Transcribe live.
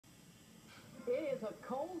was a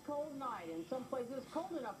cold, cold night. In some places,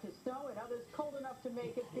 cold enough to snow, and others cold enough to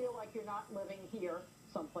make it feel like you're not living here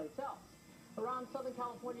someplace else. Around Southern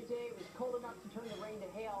California today, it was cold enough to turn the rain to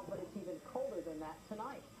hail, but it's even colder than that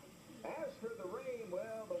tonight. As for the rain,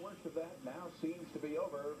 well, the worst of that now seems to be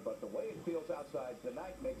over, but the way it feels outside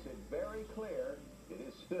tonight makes it very clear it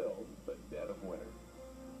is still the dead of winter.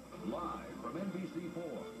 Live from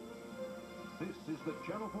NBC4, this is the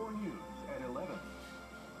Channel 4 News at 11.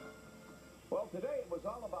 Well, today it was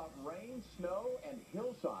all about rain, snow, and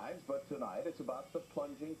hillsides, but tonight it's about the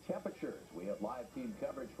plunging temperatures. We have live team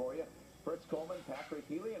coverage for you. Fritz Coleman, Patrick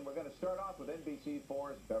Healy, and we're going to start off with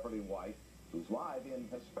NBC4's Beverly White, who's live in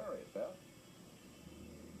Hesperia. Beth?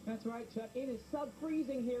 That's right, Chuck. It is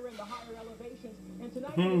sub-freezing here in the higher elevations, and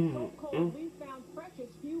tonight it's so cold we found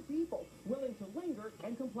precious few people willing to linger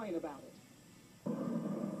and complain about it.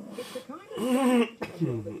 It's the kind of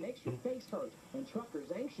chill that makes your face hurt, and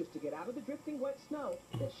truckers anxious to get out of the drifting wet snow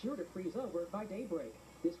that's sure to freeze over by daybreak.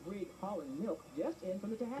 This rig hauling milk just in from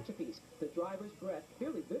the Tehachapi's, the driver's breath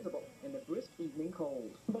clearly visible in the brisk evening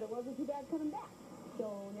cold. But it wasn't too bad coming back.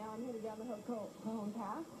 So now I'm headed down the Cajon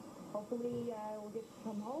Pass. Hopefully we'll get to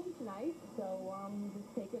come home tonight, so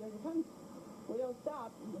just take it as it comes. We don't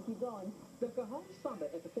stop. We'll keep going. The Cajon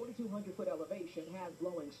summit at the 4,200-foot elevation has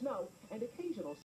blowing snow and occasional